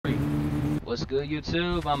What's good,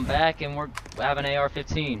 YouTube? I'm back and we're having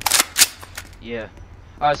AR-15. Yeah.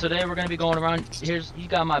 Alright, so today we're gonna be going around. You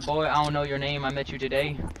got my boy. I don't know your name. I met you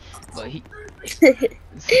today, but he.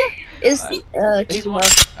 It's he's one.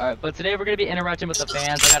 Alright, but today we're gonna be interacting with the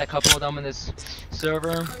fans. I got a couple of them in this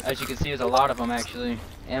server. As you can see, there's a lot of them actually,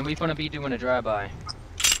 and we're gonna be doing a drive-by.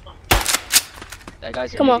 That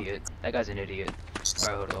guy's an idiot. That guy's an idiot.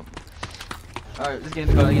 Alright, hold up. Alright, let's get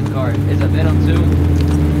in the car. Get in the car. Is it Venom too?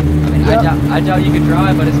 I mean, yep. I doubt you can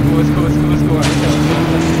drive, but it's cool. It's cool. It's cool. It's cool.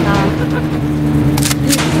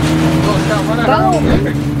 Oh, stop running around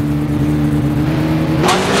here.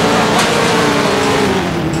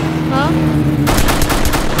 Huh?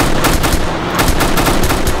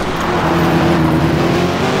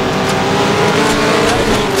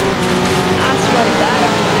 I swear to God.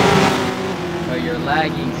 Oh, you're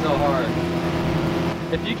lagging so hard.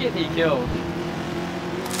 If you get me killed.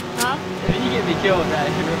 Huh? If you get me killed, that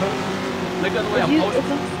look at the way I'm holding.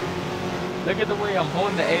 Look at the way I'm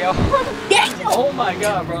holding the AR. Oh my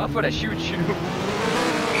God, bro! I'm gonna shoot you.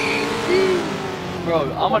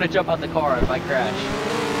 Bro, I'm gonna jump out the car if I crash.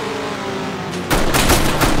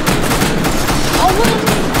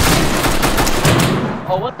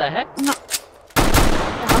 Oh, what the heck? No.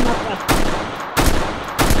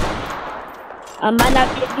 I might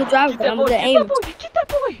not be a good driver, but I'm gonna aim. Get that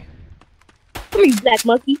boy! Come here, you black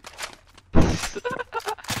monkey.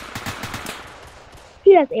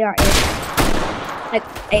 He has ARS. Like,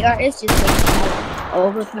 ARS just makes power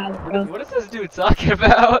overpowered, bro. What is this dude talking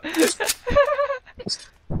about?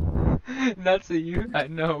 Not to you, I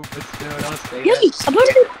know, but still, don't say that.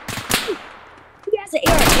 He has an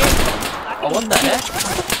ARS. Oh, what the heck?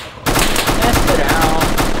 Man, sit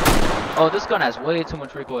down. Oh, this gun has way too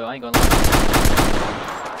much recoil, I ain't gonna lie.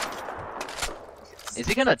 Is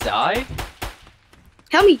he gonna die?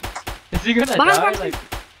 Help me. Is he gonna die? Like...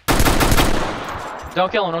 Don't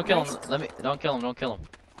kill him, don't kill him. Don't kill him, don't kill him.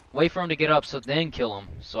 Wait for him to get up, so then kill him,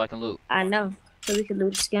 so I can loot. I know, so we can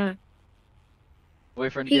loot his gun.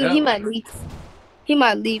 Wait for him to get up. He might leave. He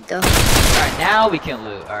might leave, though. Alright, now we can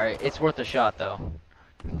loot. Alright, it's worth a shot, though.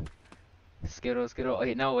 Skittle. Oh,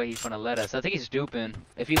 wait, no way he's gonna let us. I think he's duping.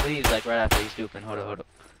 If he leaves, like, right after he's duping. Hold up.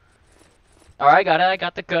 Alright, I got it. I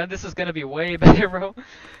got the gun. This is gonna be way better, bro.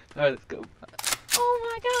 Alright, let's go. Oh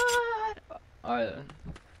my God. Alright.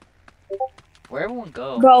 Where everyone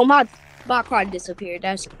go? Bro, my car disappeared.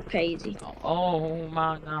 That's crazy. Oh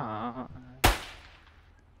my God.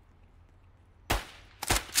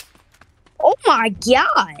 Oh my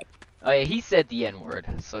God. Oh yeah, he said the N-word,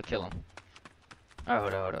 so kill him.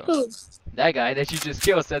 Alright, hold on. Who? That guy that you just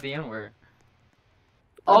killed said the N-word.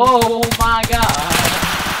 Oh my God.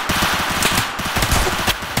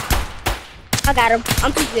 I got him.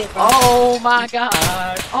 I'm too good, bro. Oh my God.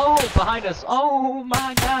 Oh, behind us. Oh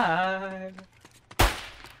my God.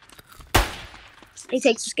 He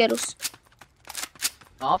takes the Skittles.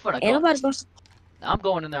 Oh, I'm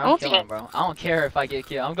going in there. I'm killing him, bro. I don't care if I get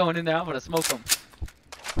killed. I'm going in there. I'm gonna smoke him.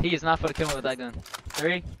 He is not gonna kill me with that gun.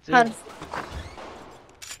 3, 2.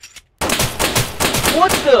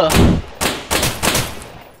 What the?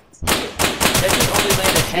 That just only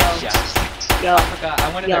landed headshots. Yo. I forgot.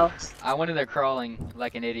 I went in there crawling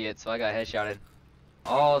like an idiot, so I got headshotted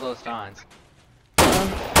all those times.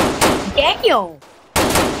 Daniel.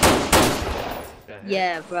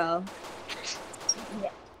 Yeah, bro.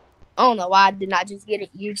 Yeah. I don't know why I did not just get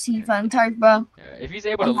it UFC from turf, bro. Yeah, if he's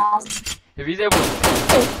able to,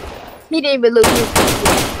 he didn't even loot me.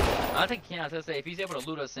 I think he cannot. Say if he's able to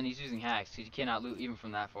loot us and he's using hacks, he cannot loot even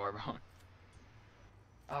from that far, bro.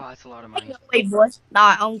 Oh, that's a lot of money. Wait, boys.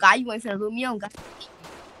 Nah, God, you ain't finna loot me. God.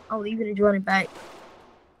 I'm leaving and running back.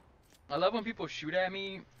 I love when people shoot at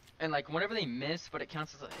me and like whenever they miss, but it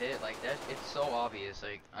counts as a hit. Like that, it's so obvious.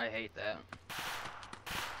 Like I hate that.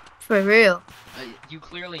 For real. You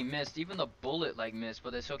clearly missed. Even the bullet like missed,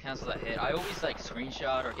 but it still counts as a hit. I always like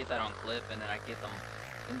screenshot or get that on clip, and then I get them.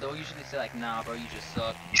 And they'll usually say like, "Nah, bro, you just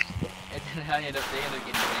suck." And then they end up getting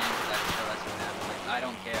banned because that's what happened. Like I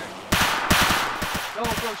don't care. No,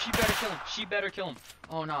 bro, she better kill him. She better kill him.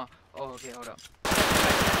 Oh no. Oh, okay, hold up.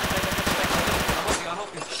 I'll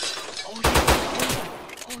help you.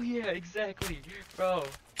 Oh yeah, exactly, bro.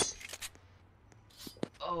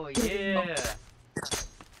 Oh yeah.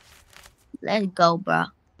 Let's go, bro.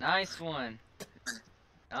 Nice one.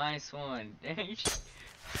 Nice one. Dang.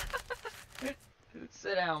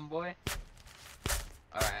 Sit down, boy.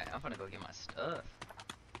 Alright, I'm gonna go get my stuff.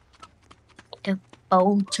 The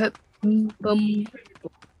old trip. You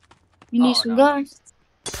need some guns?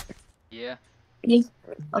 Yeah.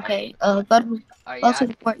 Okay, go to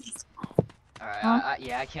the party. Alright, Huh?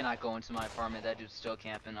 yeah, I cannot go into my apartment. That dude's still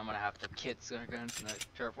camping. I'm gonna have to get guns in the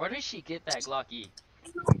turf. Where did she get that Glocky?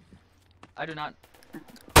 I do not.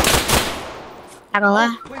 I gonna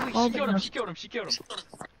lie. Wait, Oh, she killed him. She killed him. She killed him.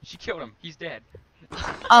 She killed him. He's dead.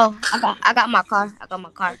 oh, I got my car. I got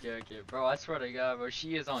my car. Okay, bro. I swear to God, bro.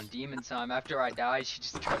 She is on demon time. After I died, she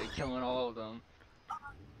just started killing all of them.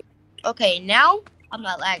 Okay, now I'm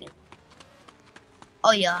not lagging.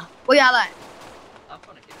 Oh yeah, where y'all at? I'm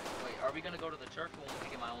gonna get it. Wait, are we gonna go to the turf or will we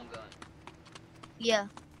get my own gun? Yeah,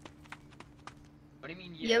 What do you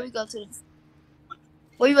mean, yeah, we go to.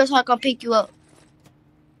 Where you guys come pick you up?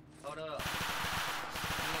 Hold up. You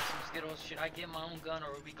want some Skittles? Should I get my own gun or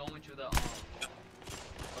are we going to the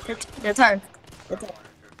The turf.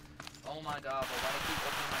 Oh my God, but why do you keep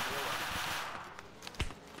opening my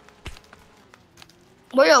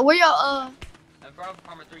door? Where y'all In front of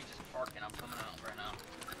apartment 3, just parking. I'm coming out right now.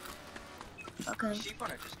 Okay. She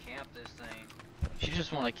wanna just camp this thing. She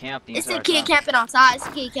just wanna camp the It's entire a kid time. camping outside. It's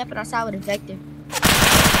a kid camping outside with a vector.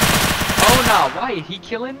 Oh no, why is he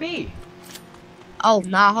killing me? Oh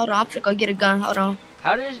nah, hold on. I'm finna go get a gun. Hold on.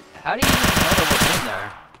 How did he even know that we're in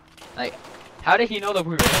there? Like, how did he know that we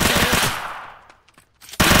were in there?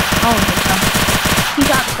 Oh my God. He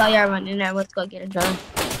got to tell y'all running there. Let's go get a gun.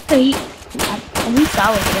 He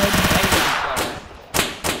saw it already.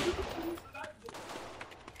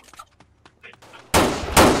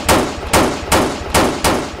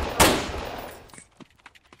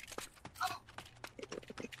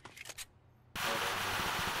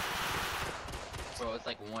 Bro, it's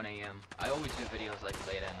like 1 AM. I always do videos like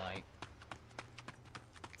late at night.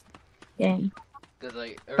 Dang. Cause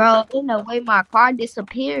like, Bro, in the way my car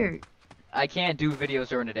disappeared. I can't do videos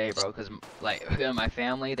during the day, bro. Cause like my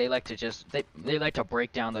family, they like to just they like to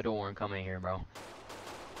break down the door and come in here, bro.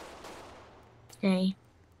 Dang.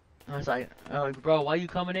 I was like, bro, why you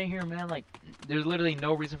coming in here, man? Like, there's literally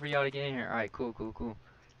no reason for y'all to get in here. All right, cool. All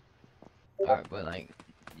right, but like,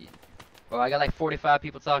 bro, I got like 45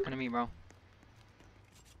 people talking to me, bro.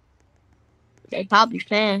 They probably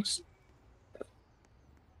fans.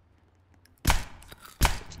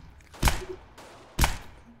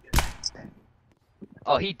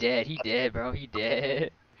 Oh, he dead, bro. He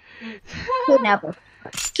dead. Kidnapper.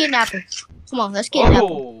 Kidnapper. Come on, let's kidnap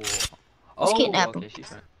him. Let's kidnap him. Okay, she's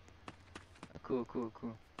fine. Cool.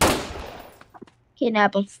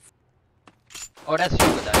 Kidnap him. Oh, that's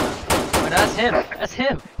you with that gun. Oh, that's him. That's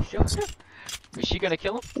him. Is she gonna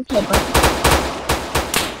kill him? Okay, bro.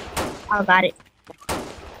 I got it.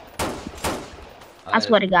 I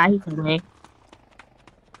swear to God, he's coming in.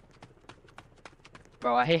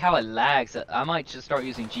 Bro, I hate how it lags. I might just start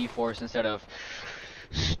using G-Force instead of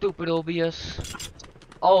stupid OBS.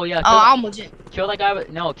 Oh yeah. Oh, I'm legit. Kill that guy.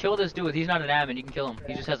 No, kill this dude. He's not an admin. You can kill him.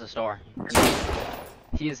 He just has a star.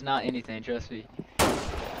 He is not anything. Trust me.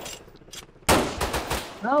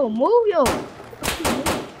 No, move yo.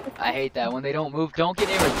 I hate that when they don't move. Don't get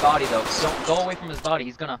near his body though. Don't go away from his body.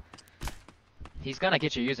 He's gonna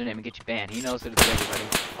get your username and get you banned. He knows it to everybody.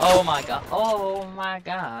 Oh my God. Oh my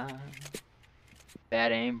God.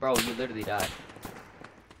 Bad aim, bro. You literally died.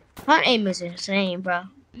 Her aim is insane, bro.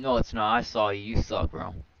 No, it's not. I saw you. You suck,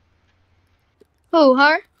 bro. Who?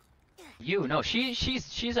 Her? You? No,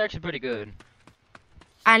 she's actually pretty good.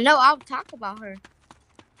 I know. I'll talk about her.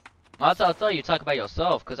 I thought you talk about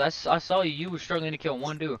yourself, cause I saw you. You were struggling to kill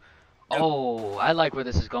one dude. Oh, I like where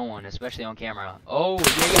this is going, especially on camera. Oh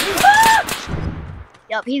yeah.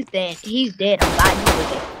 Yup, he's dead. He's dead. Oh God, you're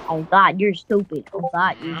dead. Oh God, you're stupid. Oh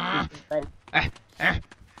God, you're stupid.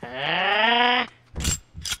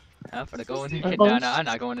 I'm gonna go in there. Nah, I'm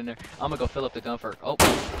not going in there. I'm gonna go fill up the gun for. Oh.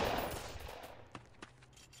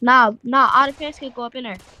 Nah, all the fans can go up in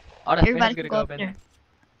there. All the fans gonna go up in there.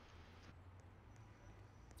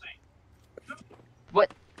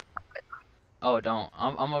 What? Oh, don't.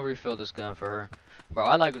 I'm gonna refill this gun for her. Bro,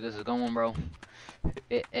 I like where this is going, bro.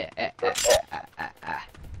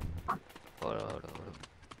 Hold on.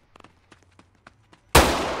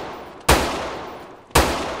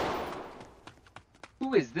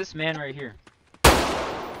 Who is this man right here?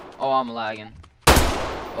 Oh, I'm lagging.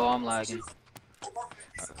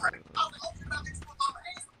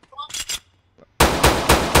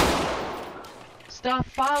 Stop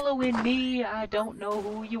following me. I don't know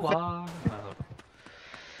who you are.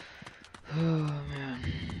 Oh, man.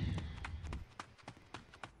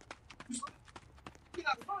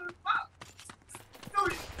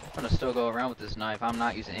 I'm gonna still go around with this knife. I'm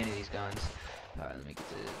not using any of these guns. Alright, let me get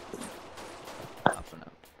this. I'm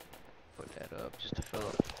gonna put that up just to fill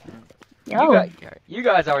up. Yo. You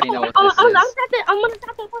guys already know what this is. I'm gonna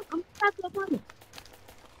stop the apartment.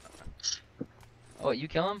 Oh, you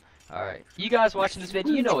kill him? Alright. You guys watching this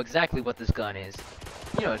video, you know exactly what this gun is.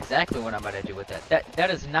 You know exactly what I'm about to do with that. That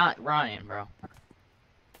is not Ryan, bro.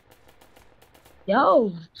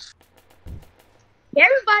 Yo.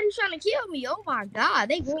 Everybody's trying to kill me. Oh my god.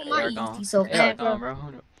 They want my ET so bad, bro.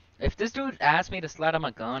 If this dude asked me to slide him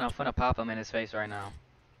a gun, I'm finna pop him in his face right now.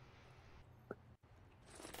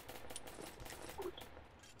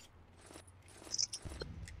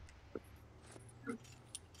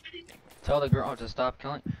 Tell the girl to stop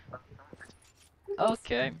killing.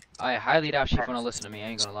 Okay. I highly doubt she's gonna listen to me, I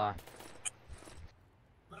ain't gonna lie.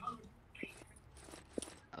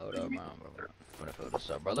 Hold up, bro. I'm gonna fill this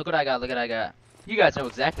up, bro. Look what I got, look what I got. You guys know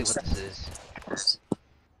exactly what this is.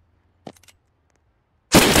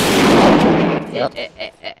 Yep.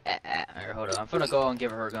 Alright, hold up. I'm gonna go and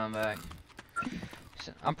give her gun back.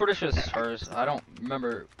 I'm pretty sure this is hers. I don't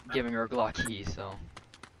remember giving her a Glock key, so.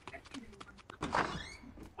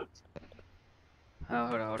 Oh,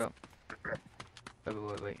 hold up.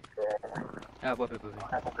 Wait. Ah, wait.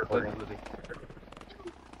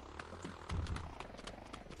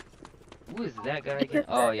 Who is that guy again?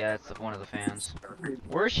 Oh, yeah, it's one of the fans.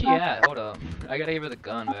 Where's she at? Hold up. I gotta give her the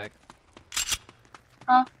gun back.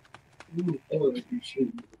 Huh?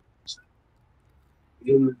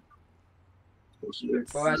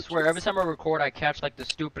 Bro, I swear, every time I record, I catch, like, the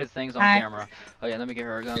stupidest things on camera. Oh, yeah, let me get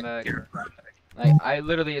her a gun back. Like, I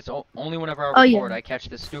literally, it's only whenever I record, I catch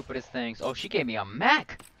the stupidest things. Oh, she gave me a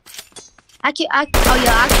Mac!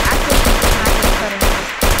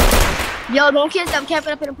 Yo, don't kids that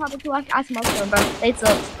camping up in the apartment too. I smoke them, bro. They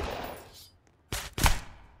suck.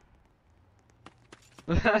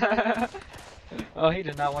 Oh, he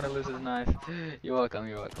did not want to lose his knife. You're welcome,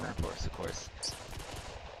 of course.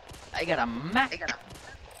 I got a Mac!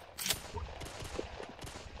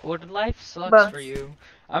 Would life sucks for you?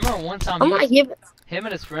 I remember one time him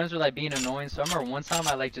and his friends were like being annoying, so I remember one time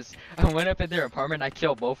I went up in their apartment and I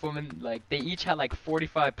killed both of them, and like they each had like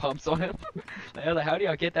 45 pumps on him. I was like, how do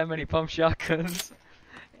y'all get that many pump shotguns?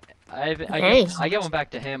 I gave one back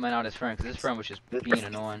to him and not his friend, because his friend was just being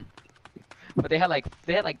annoying. But they had like each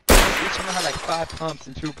of them had like 5 pumps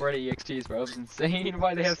and 2 Brady EXTs, bro. It was insane.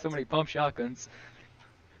 Why they have so many pump shotguns?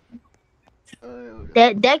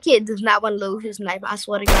 That kid does not want to lose his knife. I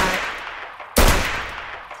swear to God.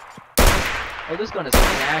 Oh, this gun is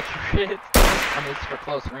inaccurate. I mean, it's for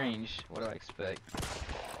close range. What do I expect?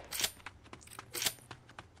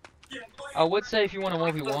 I would say if you want to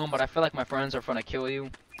 1v1, but I feel like my friends are gonna kill you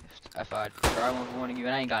if I try 1v1 you,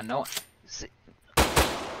 and I ain't got no.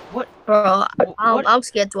 What? Bro, I'm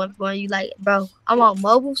scared to 1v1 you. Like, bro, I'm on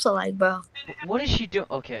mobile, so like, bro. What is she doing?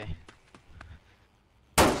 Okay.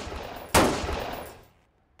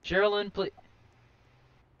 Geraldine, please.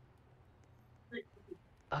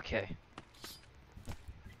 Okay.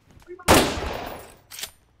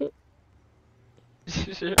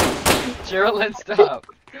 Geraldine, stop.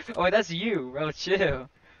 Oh, wait, that's you, bro. Chill.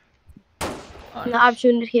 Oh, no, I'm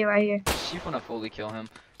shooting this kid right here. She's gonna fully kill him.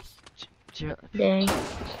 Dang.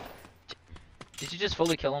 Did you just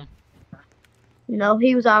fully kill him? No,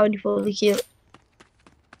 he was already fully killed.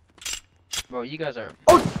 Bro, you guys are.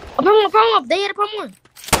 Oh, a problem up. They had a problem.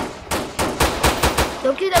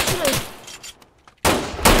 Don't get up to me.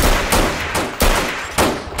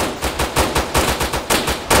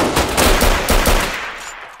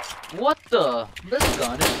 What the? This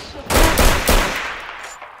gun is so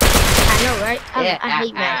I know, right? I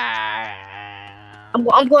hate that.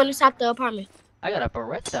 I'm going inside the apartment. I got a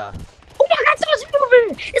Beretta. Oh my God, so much people over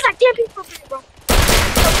here. It's like 10 people over here, bro.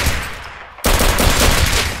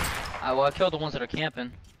 I killed the ones that are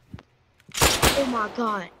camping. Oh my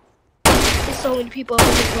God. There's so many people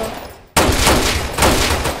over here,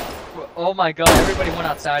 bro. Oh my God, everybody went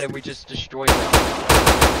outside and we just destroyed them.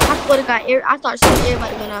 I swear to God, I thought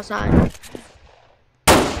everybody went outside.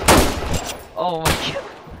 Oh my God.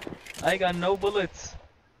 I got no bullets.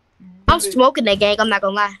 I'm smoking that gang, I'm not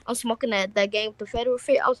gonna lie. I'm smoking that gang with the federal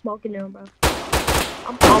fit. I'm smoking them, bro.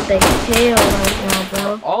 I'm on the hell right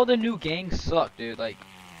now, bro. All the new gangs suck, dude. Like,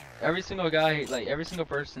 every single guy, like, every single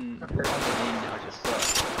person on the game now just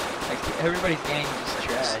sucks. Like, everybody's gang is just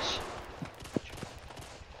trash.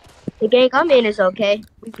 The gang I'm in is okay.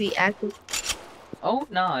 We be active. Oh,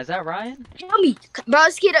 nah, is that Ryan? Help me. Bro,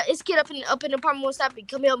 it's kid up in the apartment won't stop me.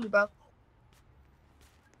 Come help me, bro.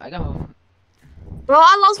 I got. Bro,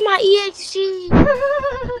 I lost my EXG.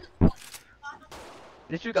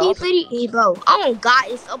 Did you go? Bro, oh God,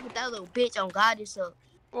 it's up with that little bitch. On God, it's up.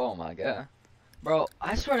 Oh my God. Bro,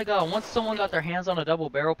 I swear to God, once someone got their hands on a double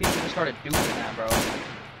barrel, people just started doing that, bro.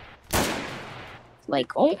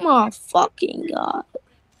 Like, oh my fucking God.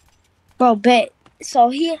 Bro, bet. So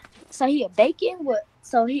he a bacon with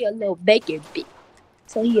So he a little bacon bit.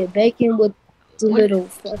 So he a bacon with the When, little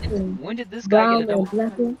fucking when did this guy get a brown double? and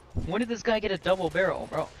black one. When did this guy get a double barrel,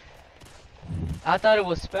 bro? I thought it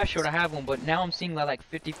was special to have one, but now I'm seeing that like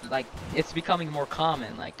 50, like it's becoming more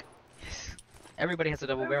common. Like everybody has a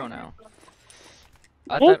double barrel now.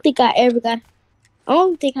 I don't think I ever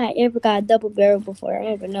got a double barrel before. I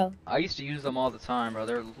don't even know. I used to use them all the time, bro.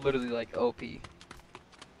 They're literally like OP.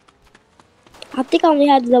 I think I only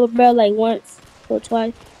had the double barrel like once or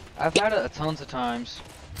twice. I've had it tons of times.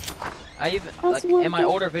 I even like in my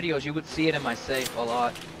older videos, you would see it in my safe a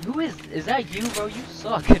lot. Who is that you, bro? You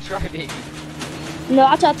suck at driving. No,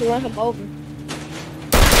 I tried to run him over.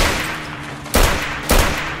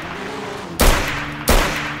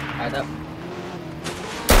 Alright,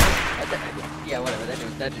 yeah, whatever.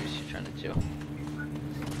 That dude's just trying to chill.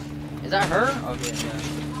 Is that her? Okay,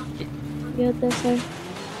 yeah. Yeah, that's her.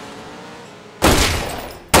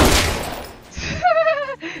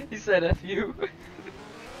 He said F you.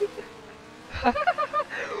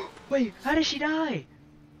 Wait, how did she die?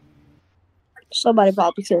 Somebody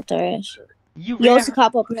probably killed her ass. You was a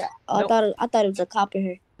cop up here. No. I thought it was a cop in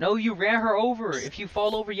here. No, you ran her over. If you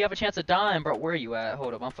fall over, you have a chance of dying, bro. Where are you at?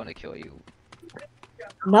 Hold up, I'm finna kill you.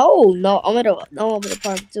 No, I'm at the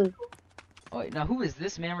park too. Oh, wait, now who is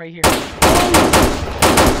this man right here?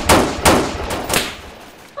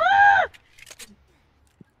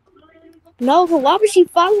 No, but why was she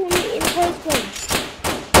following me in the first place?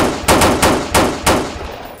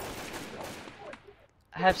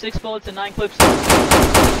 I have 6 bullets and 9 clips.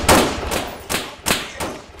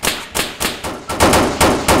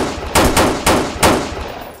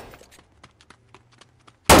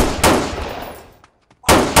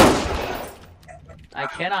 I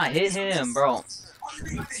cannot hit him, bro.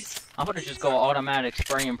 I'm gonna just go automatic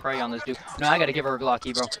spray and pray on this dude. No, I gotta give her a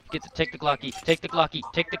Glocky, bro. Take the Glocky, take the Glocky,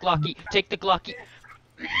 take the Glocky, take the Glocky.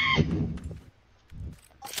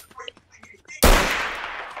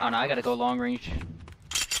 Oh no, I gotta go long range.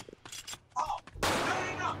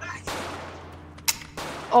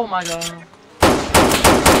 Oh my god.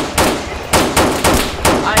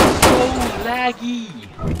 I'm so laggy.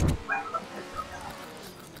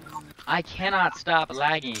 I cannot stop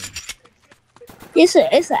lagging. It's an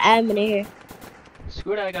admin in here.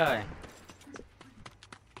 Screw that guy.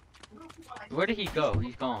 Where did he go?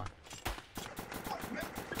 He's gone.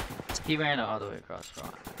 He ran all the way across the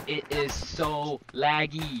front. It is so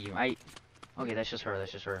laggy. Okay, that's just her.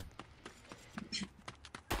 That's just her.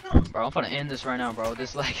 Bro, I'm gonna end this right now, bro.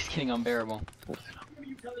 This lag is getting unbearable.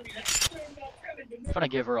 I'm gonna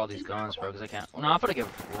give her all these guns, bro, because I can't. Well, no, I'm gonna give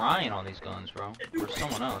Ryan all these guns, bro. Or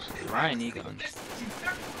someone else. Ryan need guns.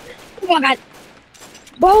 Oh my god.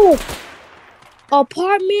 Bro!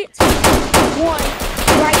 Apartment 1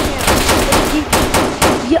 right now.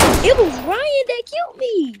 Yeah, it was Ryan that killed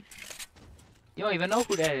me. You don't even know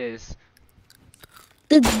who that is.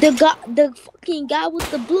 The fucking guy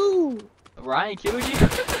with the blue. Ryan killed you?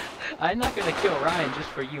 I'm not gonna kill Ryan just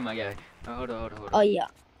for you, my guy. Oh, hold on. Oh yeah.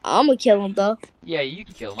 I'm gonna kill him though. Yeah, you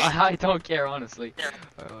can kill him. I don't care, honestly.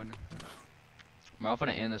 Oh, no. Bro, I'm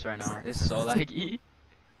gonna end this right now. It's so laggy.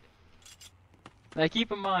 Like,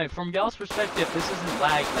 keep in mind, from y'all's perspective, this isn't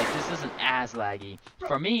lag, like, this isn't as laggy.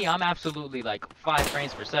 For me, I'm absolutely, like, 5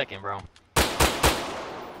 frames per second, bro.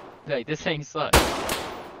 Like, this thing sucks.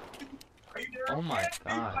 Oh my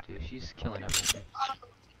god, dude, she's killing everything.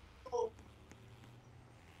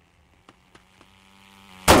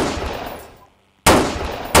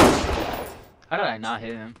 How did I not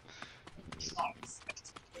hit him?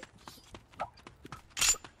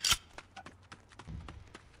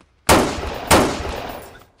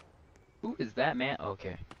 Who is that man?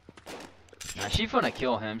 Okay. Nah, she finna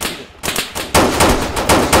kill him. He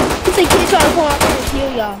said, "Keep trying to come out there and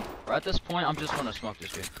kill y'all." Bro, at this point, I'm just gonna smoke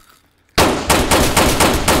this dude.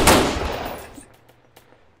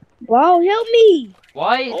 Bro, help me!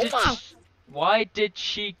 Why did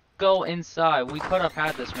she go inside? We could have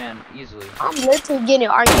had this man easily. I'm literally getting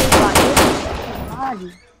arcade by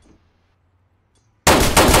body.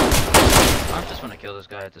 I'm just gonna kill this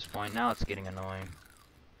guy at this point. Now it's getting annoying.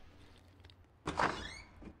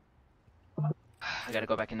 I gotta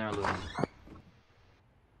go back in there and loot him.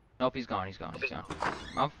 Nope, he's gone.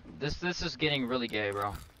 This is getting really gay,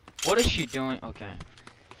 bro. What is she doing? Okay.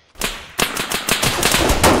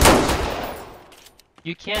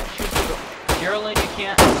 You can't shoot the Geraldine, you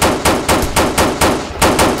can't.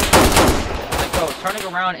 Like, bro,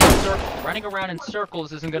 running around in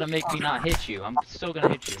circles isn't gonna make me not hit you. I'm still gonna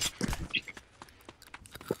hit you.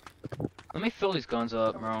 Let me fill these guns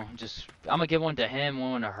up, bro. I'm gonna give one to him,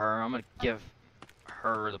 one to her. I'm gonna give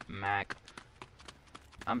her the Mac.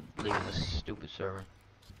 I'm leaving this stupid server.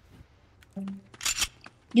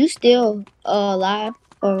 You still live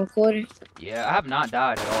or recording? Yeah, I have not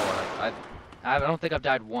died at all. Like, I don't think I've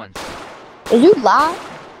died once. Is you live?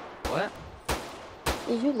 What?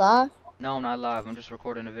 Is you live? No, I'm not live. I'm just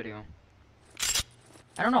recording a video.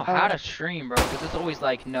 I don't know how to stream, bro, because it's always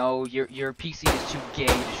like, no, your PC is too gay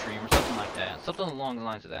to stream or something like that. Something along the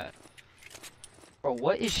lines of that. Bro,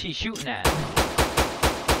 what is she shooting at?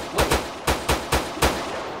 What?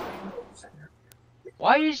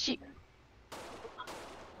 Why is she?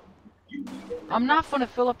 I'm not gonna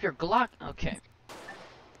fill up your Glock. Okay.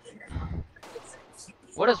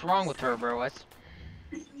 What is wrong with her, bro?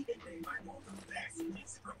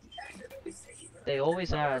 They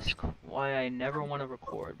always ask why I never want to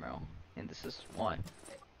record, bro. And this is why.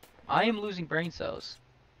 I am losing brain cells.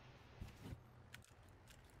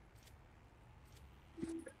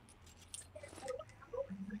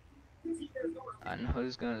 I know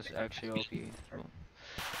who's gonna actually OP. Okay, bro.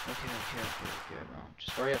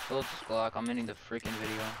 Just hurry up, fill up this Glock. I'm ending the freaking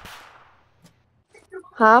video.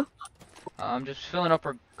 Huh? I'm just filling up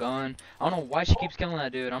her gun. I don't know why she keeps killing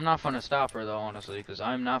that dude. I'm not gonna stop her though, honestly, because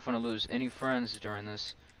I'm not gonna lose any friends during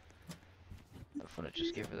this. I'm gonna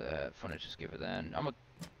just give her that. I'm gonna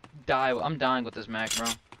die. I'm dying with this Mac, bro.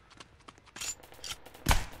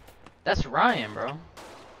 That's Ryan, bro.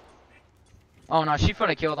 Oh no, she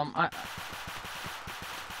finna kill them.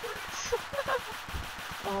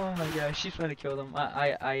 Oh my god, she's finna kill them.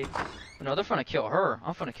 No, they're finna kill her.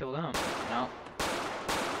 I'm finna kill them. No.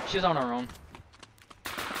 She's on her own.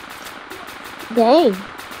 Dang.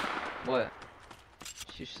 What?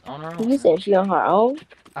 She's on her own. You said she on her own?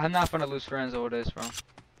 I'm not gonna lose friends over this, bro.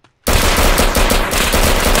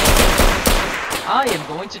 I am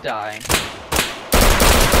going to die.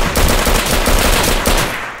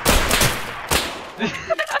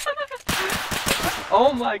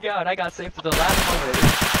 Oh my god, I got saved to the last moment.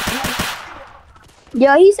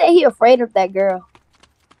 Yo, he said he afraid of that girl.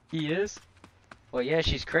 He is? Well, yeah,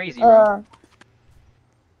 she's crazy, bro.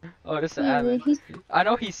 Oh, this is Adam. I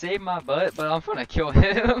know he saved my butt, but I'm gonna kill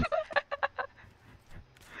him.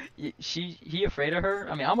 He afraid of her?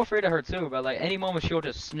 I mean, I'm afraid of her too, but like any moment she'll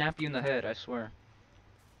just snap you in the head, I swear.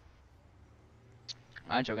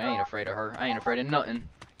 I ain't joking, I ain't afraid of her. I ain't afraid of nothing.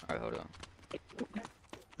 Alright, hold on.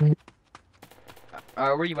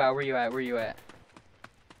 Alright, where you at?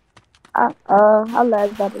 I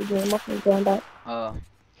lagged out again. My phone's going back.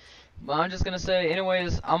 But I'm just gonna say,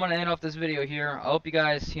 anyways, I'm gonna end off this video here. I hope you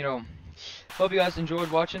guys, hope you guys enjoyed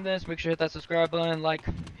watching this. Make sure to hit that subscribe button,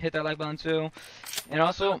 hit that like button too. And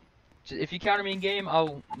also, if you counter me in game,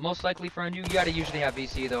 I'll most likely friend you. You gotta usually have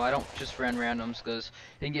VC though. I don't just friend randoms because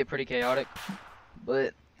it can get pretty chaotic.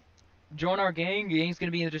 But join our gang. The gang's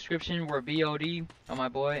gonna be in the description. We're BOD. Oh my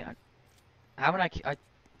boy.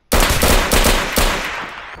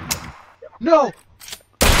 No.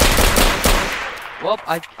 Well,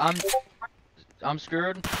 I'm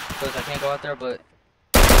screwed because I can't go out there, but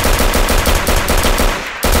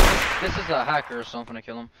this is a hacker, so I'm gonna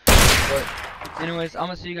kill him. But anyways, I'm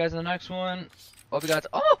gonna see you guys in the next one. Hope you guys.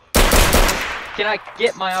 Oh, can I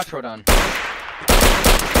get my outro done?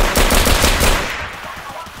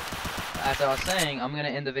 As I was saying, I'm gonna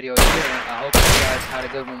end the video here. I hope you guys had a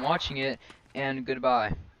good one watching it, and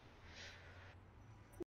goodbye.